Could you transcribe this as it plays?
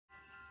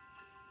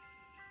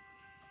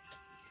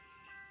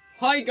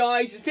Hi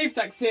guys, it's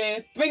Fifth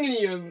here, bringing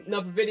you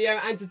another video,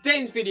 and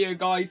today's video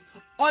guys,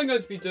 I'm going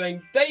to be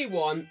doing day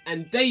 1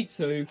 and day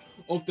 2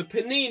 of the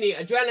Panini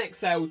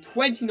Adrenalyn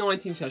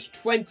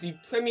 2019/20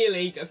 Premier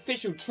League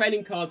official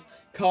trading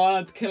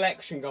card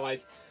collection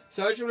guys.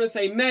 So I just want to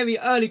say Merry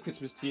Early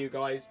Christmas to you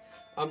guys.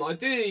 I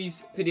do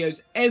these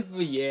videos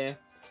every year.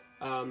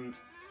 I'm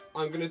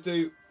going to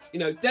do,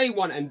 day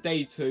 1 and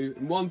day 2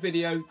 in one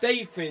video,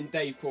 day 3 and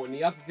day 4 in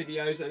the other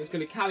videos, and it's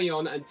going to carry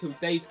on until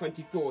day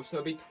 24. So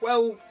it'll be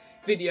 12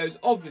 videos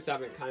of this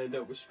advent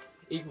calendar, which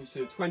equals to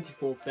the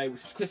 24th day,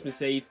 which is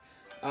Christmas Eve.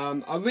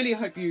 I really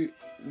hope you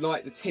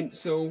like the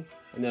tinsel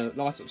and the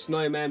light up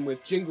snowman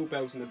with jingle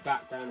bells in the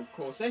background, of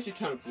course. There's your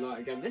channel for light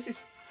again.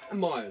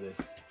 Admire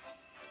this.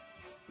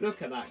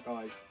 Look at that,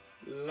 guys.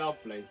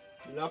 Lovely.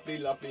 Lovely,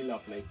 lovely,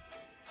 lovely.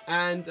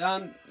 And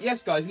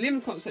yes guys, leave in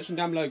the comment section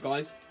down below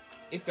guys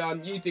if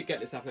you did get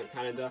this advent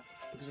calendar,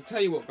 because I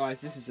tell you what guys,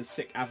 this is a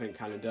sick advent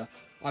calendar.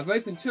 I've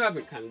opened 2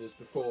 advent calendars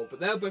before, but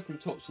they were both from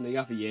Topps from the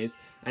other years,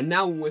 and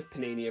now with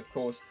Panini of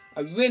course.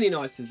 A really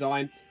nice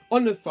design.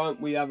 On the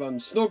front we have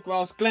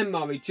Snodgrass, Glenn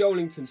Murray,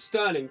 Joelinton,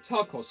 Sterling,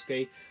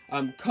 Tarkowski,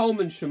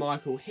 Coleman,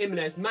 Schmeichel,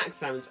 Jimenez, Max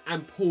Salmons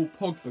and Paul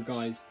Pogba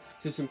guys.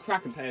 So some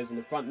cracking players in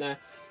the front there.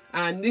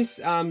 And this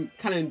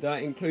calendar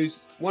includes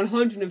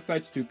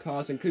 132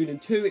 cards, including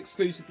 2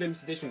 exclusive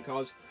limited edition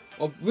cards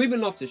of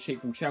Ruben Loftus-Cheek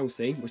from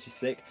Chelsea, which is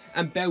sick,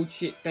 and Ben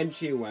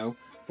Chilwell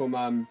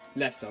from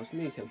Leicester. I was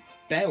going to say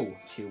Bell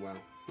Chilwell.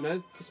 No,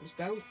 Christmas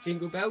bells,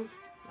 jingle bells.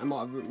 I might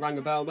have rang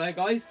a bell there,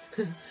 guys.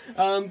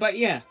 But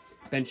yeah,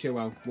 Ben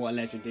Chilwell, what a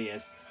legend he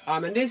is.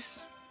 And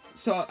this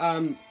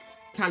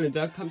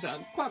calendar comes at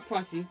a quite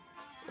pricey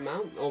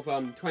amount of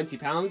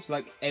 £20,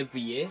 like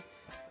every year.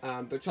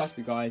 But trust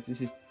me, guys,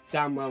 this is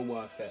damn well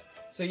worth it.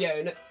 So yeah,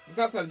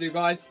 without further ado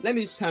guys, let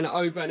me just turn it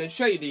over and then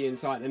show you the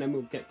inside, and then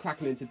we'll get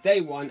cracking into day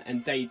 1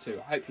 and day 2.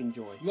 I hope you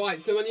enjoy.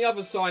 Right, so on the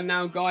other side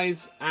now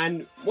guys,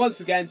 and once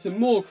again some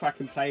more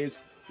cracking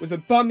players with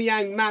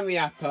Aubameyang,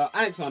 Mariappa,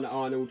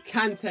 Alexander-Arnold,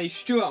 Kante,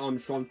 Stuart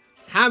Armstrong,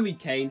 Harry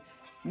Kane,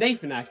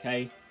 Nathan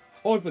Ake,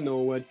 Oliver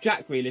Norwood,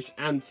 Jack Grealish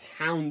and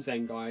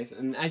Townsend guys.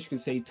 And as you can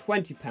see,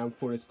 £20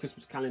 for this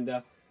Christmas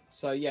calendar.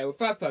 So yeah,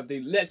 without further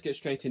ado, let's get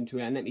straight into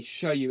it and let me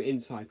show you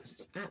inside, because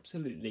it's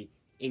absolutely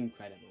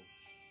incredible.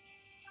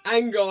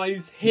 And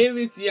guys, here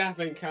is the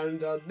advent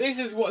calendar. This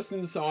is what's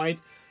inside,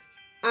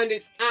 and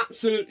it's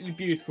absolutely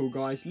beautiful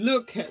guys.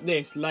 Look at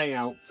this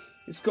layout.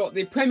 It's got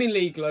the Premier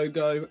League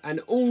logo and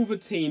all the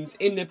teams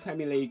in the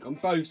Premier League on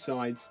both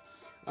sides,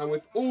 and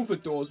with all the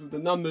doors with the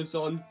numbers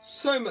on.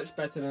 So much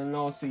better than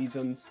last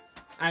season's.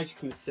 As you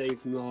can see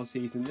from last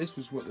season, this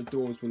was what the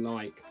doors were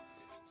like.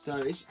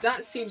 So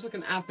that seems like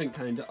an advent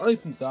calendar.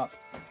 Opens up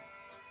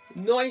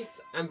nice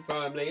and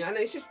firmly, and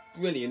it's just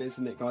brilliant,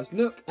 isn't it guys?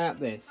 Look at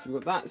this. We've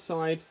got that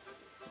side,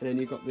 and then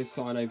you've got this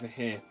side over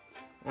here.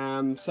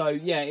 So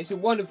yeah, it's a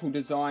wonderful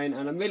design,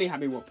 and I'm really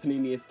happy what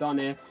Panini has done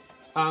here.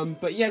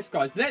 But yes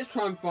guys, let's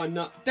try and find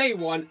day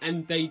 1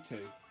 and day 2.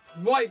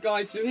 Right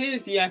guys, so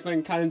here's the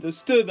advent calendar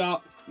stood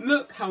up.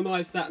 Look how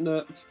nice that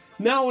looks.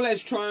 Now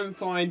let's try and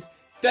find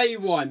day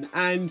 1,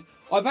 and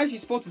I've actually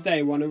spotted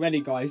day 1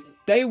 already guys.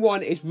 Day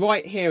 1 is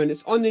right here, and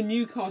it's on the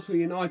Newcastle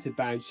United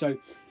badge. So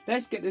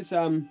let's get this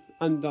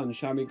undone,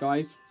 shall we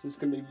guys? So it's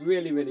going to be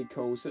really, really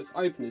cool. So let's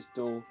open this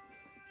door,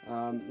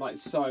 like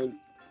so.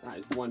 That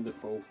is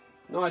wonderful.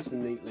 Nice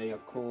and neatly,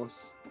 of course.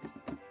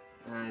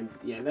 And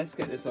yeah, let's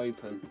get this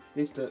open.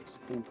 This looks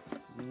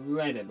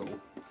incredible.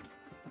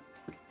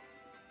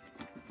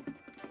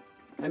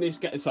 Let me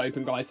just get this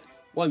open, guys.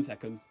 1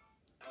 second.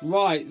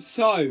 Right,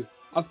 so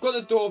I've got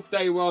the door of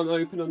day 1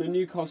 open on the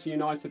Newcastle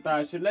United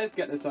badge. So let's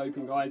get this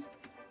open, guys.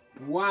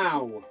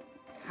 Wow.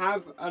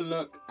 Have a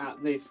look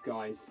at this,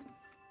 guys.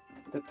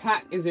 The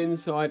pack is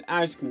inside,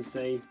 as you can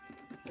see.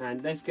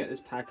 And let's get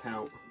this pack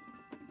out.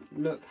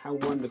 Look how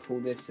wonderful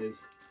this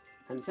is.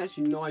 And it's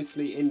actually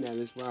nicely in there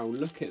as well.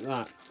 Look at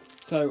that.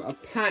 So a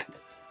pack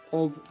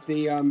of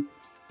the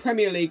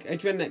Premier League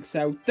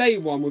Adrenalyn day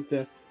 1 with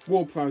the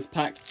Ward-Prowse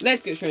pack.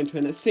 Let's get straight into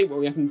it. Let's see what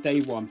we have in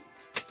day 1.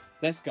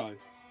 Let's go.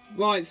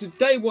 Right, so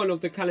day 1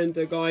 of the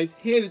calendar, guys.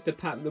 Here is the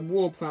pack with the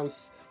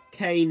Ward-Prowse,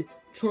 Kane,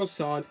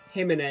 Trossard,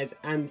 Jimenez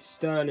and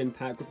Sterling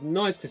pack with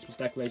nice Christmas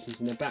decorations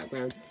in the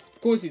background.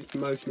 Of course, these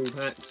promotional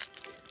packs.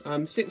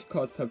 6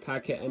 cards per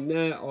packet, and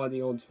there are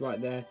the odds right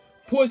there.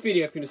 Pause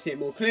video if you want to see it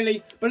more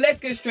clearly. But let's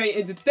get straight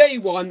into day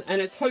 1, and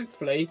let's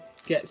hopefully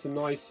get some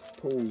nice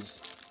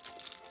pulls.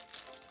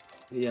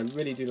 Yeah, I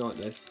really do like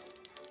this.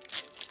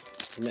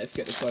 And let's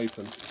get this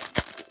open.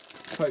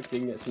 Hopefully we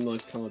can get some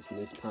nice cards in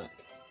this pack.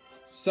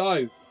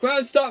 So,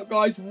 first up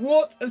guys,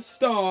 what a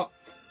start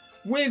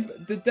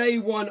with the day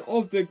 1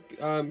 of the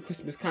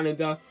Christmas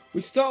calendar.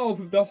 We start off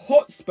with the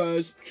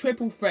Hotspurs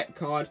triple threat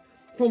card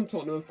from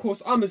Tottenham. Of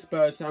course, I'm a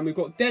Spurs fan. We've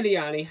got Dele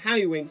Alli,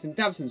 Harry Winks and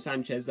Davinson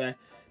Sanchez there.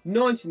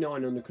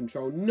 99 on the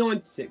control,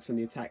 96 on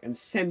the attack and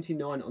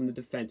 79 on the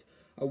defence.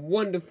 A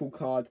wonderful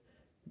card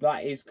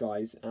that is,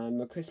 guys. And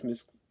my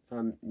Christmas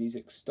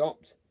music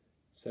stopped.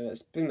 So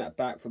let's bring that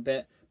back for a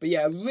bit. But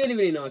yeah, a really,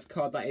 really nice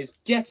card that is.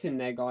 Get in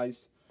there,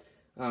 guys.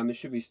 It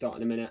should be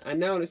starting in a minute. And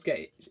now let's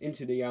get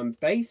into the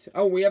base.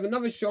 Oh, we have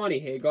another shiny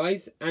here,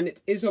 guys. And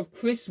it is of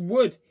Chris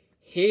Wood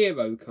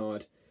hero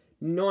card.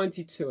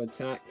 92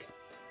 attack.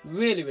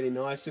 Really, really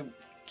nice. So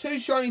 2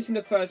 shinies in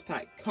the first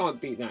pack. Can't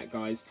beat that,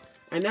 guys.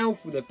 And now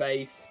for the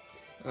base.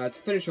 To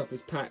finish off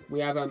this pack, we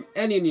have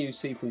Elian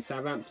UC from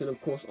Southampton, of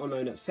course, on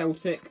loan at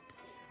Celtic.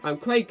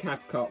 Craig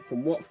Cathcart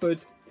from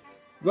Watford.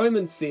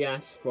 Roman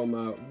Cias from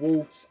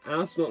Wolves. And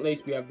last but not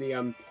least, we have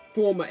the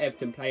former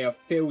Everton player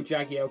Phil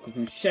Jagielka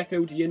from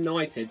Sheffield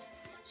United.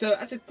 So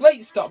that's a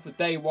great start for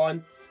day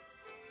 1.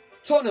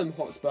 Tottenham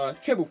Hotspur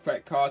triple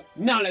threat card.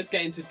 Now let's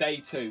get into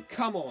day 2.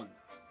 Come on.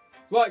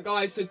 Right,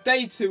 guys, so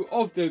day 2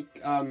 of the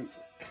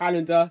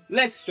calendar.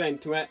 Let's straight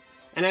into it.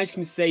 And as you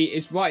can see,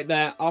 it's right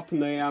there up on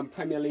the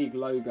Premier League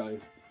logo.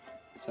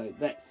 So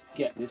let's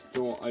get this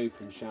door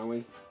open, shall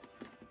we?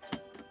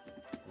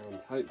 And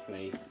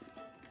hopefully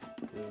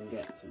we can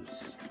get some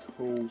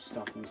cool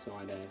stuff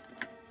inside here.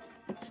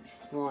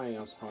 Let's try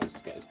our hardest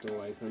to get this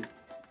door open.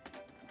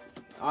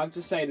 I have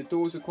to say, the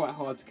doors are quite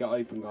hard to get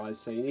open, guys,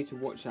 so you need to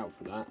watch out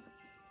for that.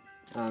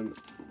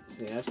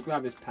 So yeah, let's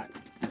grab this pack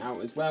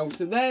out as well.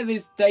 So there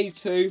is day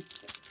 2.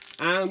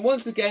 And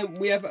once again,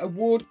 we have a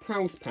Ward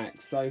Prowse pack.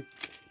 So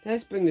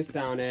let's bring this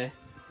down here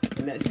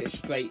and let's get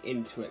straight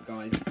into it,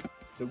 guys.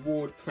 The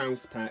Ward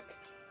Prowse pack.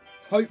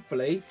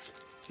 Hopefully,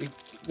 we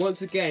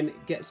once again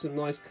get some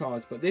nice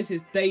cards. But this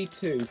is day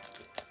 2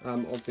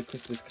 of the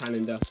Christmas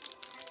calendar.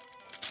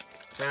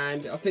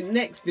 And I think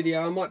next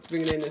video I might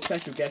bring in a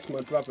special guest,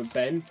 my brother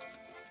Ben.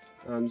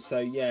 So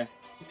yeah,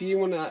 if you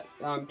want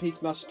to, please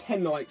smash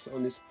 10 likes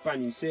on this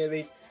brand new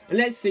series. And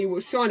let's see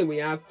what shiny we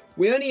have.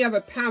 We only have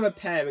a power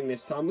pairing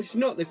this time, which is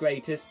not the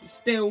greatest, but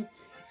still,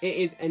 it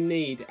is a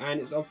need. And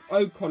it's of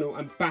O'Connell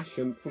and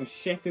Basham from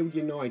Sheffield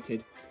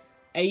United.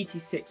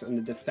 86 on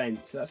the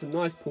defence. So that's a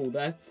nice pull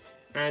there.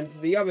 And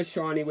the other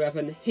shiny, we have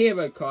a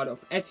hero card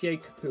of Etienne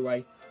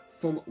Capoue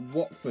from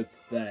Watford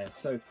there.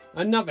 So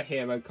another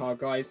hero card,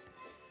 guys.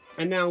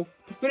 And now,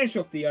 to finish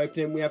off the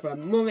opening, we have a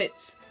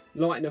Moritz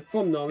Leitner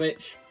from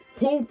Norwich.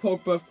 Paul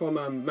Pogba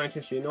from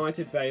Manchester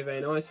United. Very,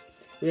 very nice.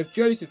 We have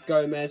Joseph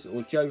Gomez,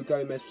 or Joe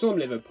Gomez, from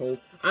Liverpool.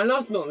 And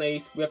last but not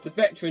least, we have the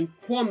veteran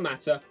Juan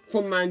Mata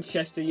from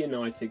Manchester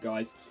United,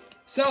 guys.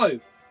 So,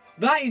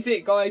 that is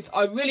it, guys.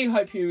 I really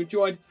hope you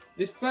enjoyed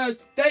this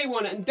first day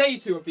 1 and day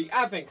 2 of the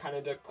Advent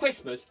Calendar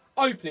Christmas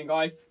opening,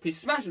 guys. Please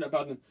smash that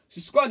button,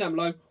 subscribe down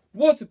below.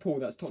 What a pull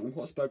that Tottenham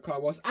Hotspur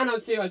card was. And I'll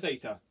see you guys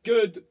later.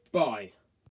 Goodbye.